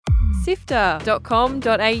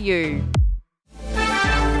sifter.com.au.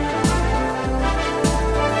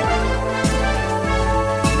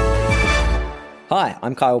 Hi,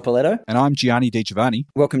 I'm Kyle Paletto. And I'm Gianni Di Giovanni.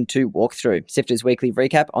 Welcome to Walkthrough, Sifter's weekly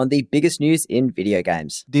recap on the biggest news in video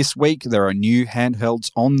games. This week, there are new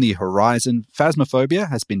handhelds on the horizon. Phasmophobia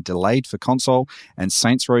has been delayed for console, and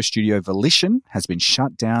Saints Row studio Volition has been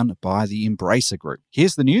shut down by the Embracer Group.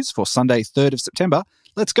 Here's the news for Sunday, 3rd of September.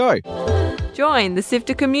 Let's go. Join the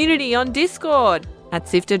Sifter community on Discord at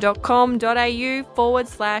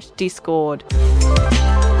sifter.com.au/Discord.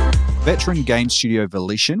 Veteran game studio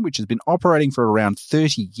Volition, which has been operating for around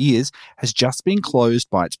 30 years, has just been closed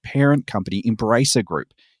by its parent company, Embracer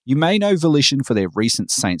Group. You may know Volition for their recent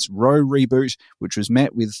Saints Row reboot, which was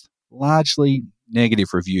met with largely negative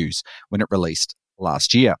reviews when it released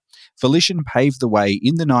last year. Volition paved the way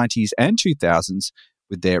in the 90s and 2000s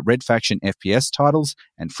with their Red Faction FPS titles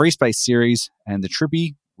and Free Space series and the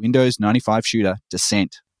trippy Windows 95 shooter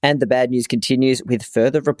Descent. And the bad news continues with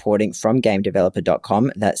further reporting from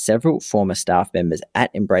GameDeveloper.com that several former staff members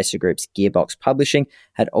at Embracer Group's Gearbox Publishing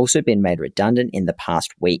had also been made redundant in the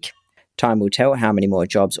past week. Time will tell how many more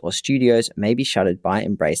jobs or studios may be shuttered by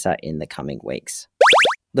Embracer in the coming weeks.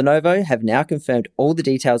 Lenovo have now confirmed all the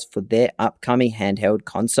details for their upcoming handheld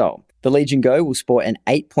console. The Legion Go will sport an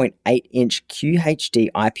 8.8-inch QHD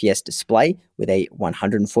IPS display with a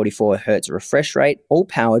 144Hz refresh rate, all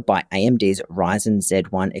powered by AMD's Ryzen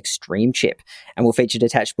Z1 Extreme chip, and will feature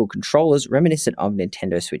detachable controllers reminiscent of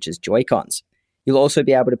Nintendo Switch's Joy-Cons. You'll also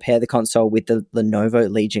be able to pair the console with the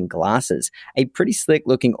Lenovo Legion glasses, a pretty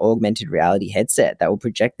slick-looking augmented reality headset that will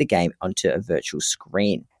project the game onto a virtual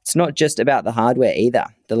screen. It's not just about the hardware either.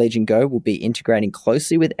 The Legion Go will be integrating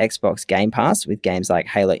closely with Xbox Game Pass, with games like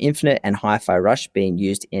Halo Infinite and Hi-Fi Rush being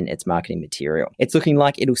used in its marketing material. It's looking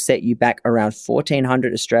like it'll set you back around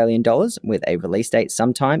 $1,400 Australian dollars, with a release date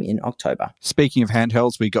sometime in October. Speaking of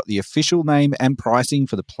handhelds, we got the official name and pricing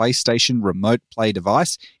for the PlayStation Remote Play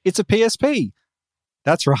device. It's a PSP.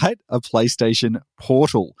 That's right, a PlayStation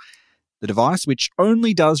Portal. The device, which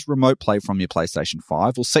only does remote play from your PlayStation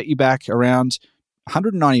 5, will set you back around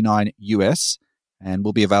 $199 US and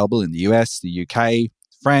will be available in the US, the UK,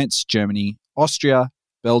 France, Germany, Austria,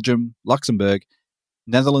 Belgium, Luxembourg,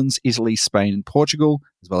 Netherlands, Italy, Spain, and Portugal,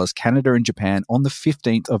 as well as Canada and Japan on the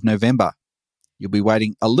 15th of November. You'll be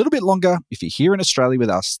waiting a little bit longer if you're here in Australia with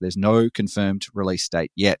us. There's no confirmed release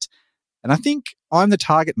date yet. And I think I'm the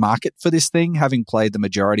target market for this thing, having played the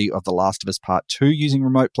majority of The Last of Us Part 2 using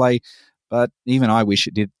remote play, but even I wish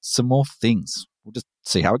it did some more things. We'll just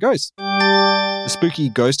see how it goes. The spooky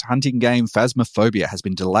ghost hunting game Phasmophobia has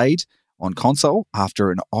been delayed on console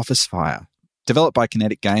after an office fire. Developed by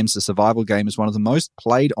Kinetic Games, the survival game is one of the most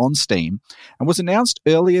played on Steam and was announced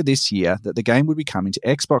earlier this year that the game would be coming to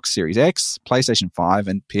Xbox Series X, PlayStation 5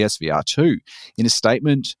 and PSVR 2. In a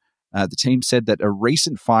statement, the team said that a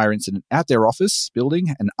recent fire incident at their office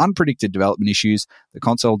building and unpredicted development issues, the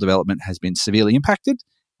console development has been severely impacted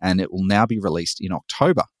and it will now be released in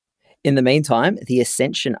October. In the meantime, the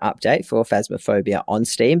Ascension update for Phasmophobia on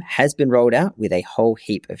Steam has been rolled out with a whole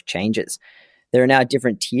heap of changes. There are now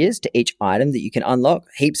different tiers to each item that you can unlock.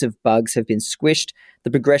 Heaps of bugs have been squished, the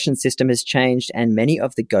progression system has changed, and many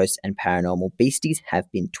of the ghosts and paranormal beasties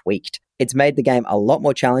have been tweaked. It's made the game a lot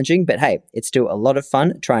more challenging, but hey, it's still a lot of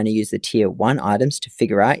fun trying to use the Tier 1 items to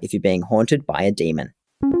figure out if you're being haunted by a demon.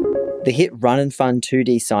 The hit run and fun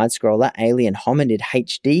 2D side-scroller Alien Hominid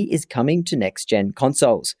HD is coming to next-gen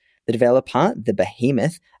consoles. The developer, The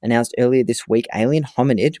Behemoth, announced earlier this week Alien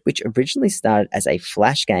Hominid, which originally started as a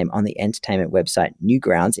Flash game on the entertainment website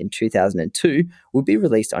Newgrounds in 2002, will be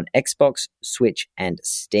released on Xbox, Switch, and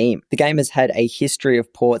Steam. The game has had a history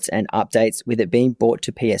of ports and updates, with it being brought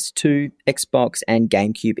to PS2, Xbox, and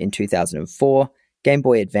GameCube in 2004, Game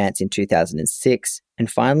Boy Advance in 2006, and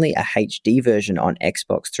finally a HD version on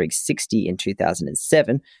Xbox 360 in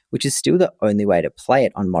 2007, which is still the only way to play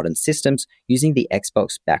it on modern systems using the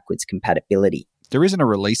Xbox backwards compatibility. There isn't a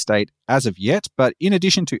release date as of yet, but in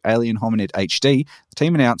addition to Alien Hominid HD, the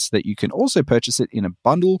team announced that you can also purchase it in a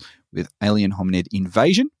bundle with Alien Hominid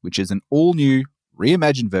Invasion, which is an all-new,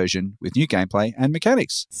 reimagined version with new gameplay and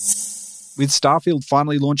mechanics. With Starfield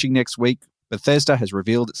finally launching next week, Bethesda has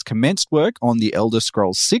revealed it's commenced work on The Elder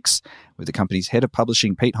Scrolls 6, with the company's head of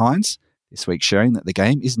publishing, Pete Hines, this week sharing that the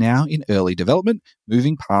game is now in early development,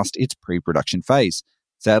 moving past its pre-production phase.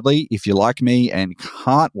 Sadly, if you're like me and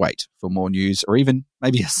can't wait for more news or even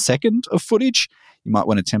maybe a second of footage, you might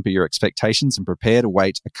want to temper your expectations and prepare to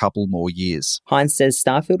wait a couple more years. Hines says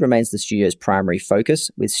Starfield remains the studio's primary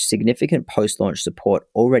focus, with significant post-launch support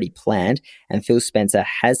already planned, and Phil Spencer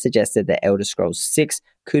has suggested that Elder Scrolls 6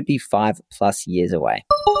 could be 5+ years away.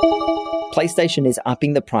 PlayStation is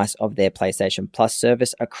upping the price of their PlayStation Plus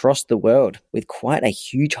service across the world, with quite a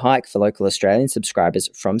huge hike for local Australian subscribers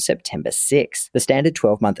from September 6th. The standard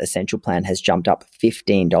 12-month essential plan has jumped up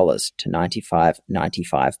 $15 to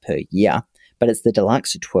 $95.95 per year, but it's the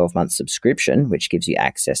deluxe 12-month subscription, which gives you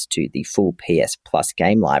access to the full PS Plus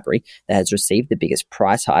game library, that has received the biggest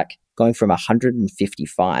price hike, going from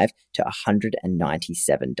 $155 to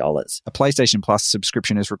 $197. A PlayStation Plus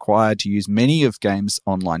subscription is required to use many of games'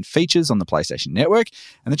 online features on the PlayStation Network,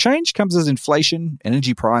 and the change comes as inflation,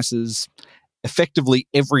 energy prices, effectively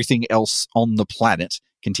everything else on the planet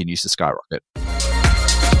continues to skyrocket.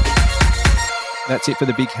 That's it for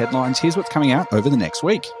the big headlines. Here's what's coming out over the next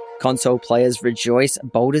week. Console players rejoice.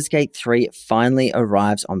 Baldur's Gate 3 finally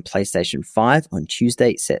arrives on PlayStation 5 on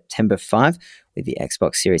Tuesday, September 5, with the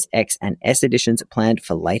Xbox Series X and S editions planned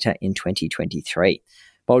for later in 2023.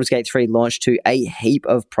 Baldur's Gate 3 launched to a heap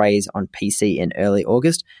of praise on PC in early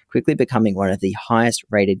August, quickly becoming one of the highest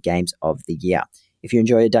rated games of the year. If you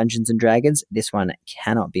enjoy Dungeons & Dragons, this one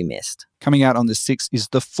cannot be missed. Coming out on the 6th is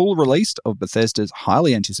the full release of Bethesda's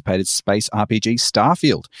highly anticipated space RPG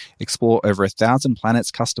Starfield. Explore over 1,000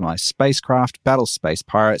 planets, customize spacecraft, battle space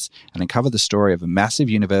pirates, and uncover the story of a massive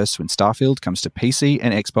universe when Starfield comes to PC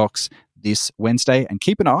and Xbox this Wednesday. And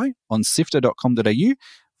keep an eye on sifter.com.au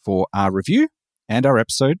for our review and our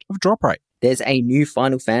episode of Drop Rate. There's a new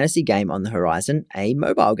Final Fantasy game on the horizon, a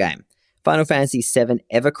mobile game. Final Fantasy VII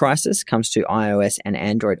Ever Crisis comes to iOS and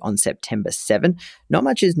Android on September 7. Not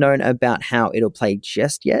much is known about how it'll play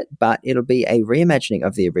just yet, but it'll be a reimagining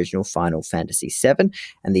of the original Final Fantasy VII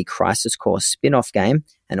and the Crisis Core spin-off game,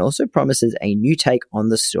 and also promises a new take on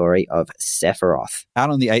the story of Sephiroth.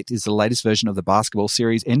 Out on the 8th is the latest version of the basketball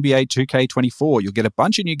series NBA 2K24. You'll get a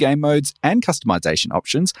bunch of new game modes and customization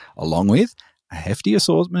options, along with a hefty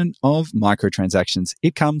assortment of microtransactions.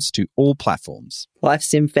 It comes to all platforms. Life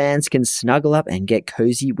Sim fans can snuggle up and get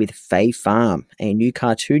cozy with Fae Farm, a new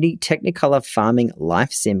cartoony Technicolor farming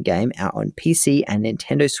life sim game out on PC and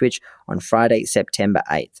Nintendo Switch on Friday, September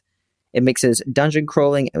 8th. It mixes dungeon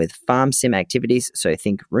crawling with farm sim activities, so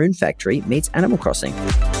think Rune Factory meets Animal Crossing.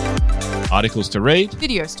 Articles to read,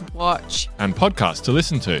 Videos to watch, and podcasts to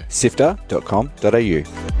listen to. Sifter.com.au.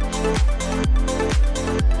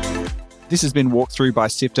 This has been Walked Through by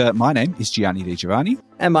Sifter. My name is Gianni Di Giovanni.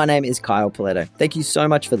 And my name is Kyle Paletto. Thank you so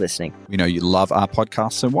much for listening. We know you love our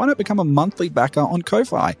podcast, so why not become a monthly backer on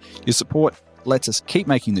Ko-Fi? Your support lets us keep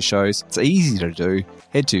making the shows. It's easy to do.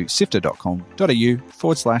 Head to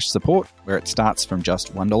sifter.com.au/support, where it starts from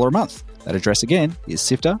just $1 a month. That address again is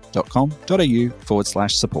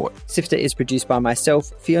sifter.com.au/support. Sifter is produced by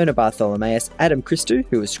myself, Fiona Bartholomeus, Adam Christou,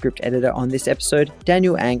 who was script editor on this episode,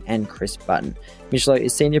 Daniel Ang, and Chris Button. Michelo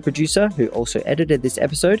is senior producer, who also edited this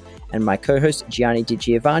episode, and my co-host Gianni Di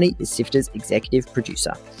Giovanni is Sifter's executive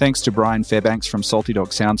producer. Thanks to Brian Fairbanks from Salty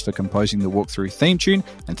Dog Sounds for composing the Walkthrough theme tune,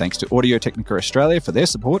 and thanks to Audio Technica Australia for their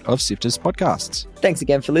support of Sifter's podcasts. Thanks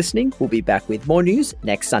again for listening. We'll be back with more news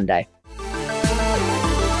next Sunday.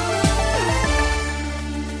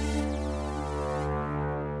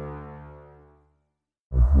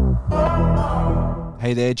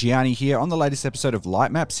 Hey there, Gianni here on the latest episode of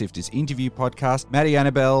Lightmap, Sifter's interview podcast. Maddie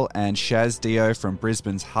Annabelle and Shaz Dio from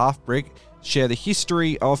Brisbane's Half Brick share the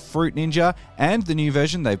history of Fruit Ninja and the new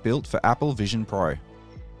version they've built for Apple Vision Pro.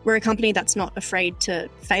 We're a company that's not afraid to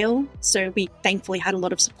fail, so we thankfully had a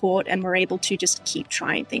lot of support and were able to just keep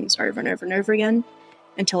trying things over and over and over again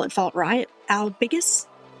until it felt right. Our biggest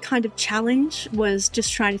kind of challenge was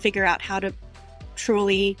just trying to figure out how to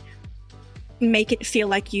truly make it feel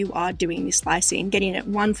like you are doing the slicing, getting it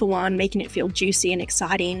one for one, making it feel juicy and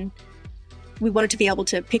exciting. We wanted to be able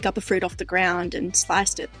to pick up a fruit off the ground and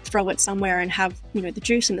slice it, throw it somewhere and have, the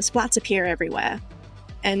juice and the splats appear everywhere.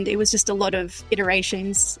 And it was just a lot of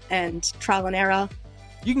iterations and trial and error.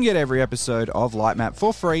 You can get every episode of Lightmap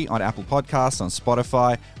for free on Apple Podcasts, on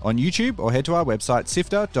Spotify, on YouTube, or head to our website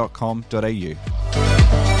sifter.com.au.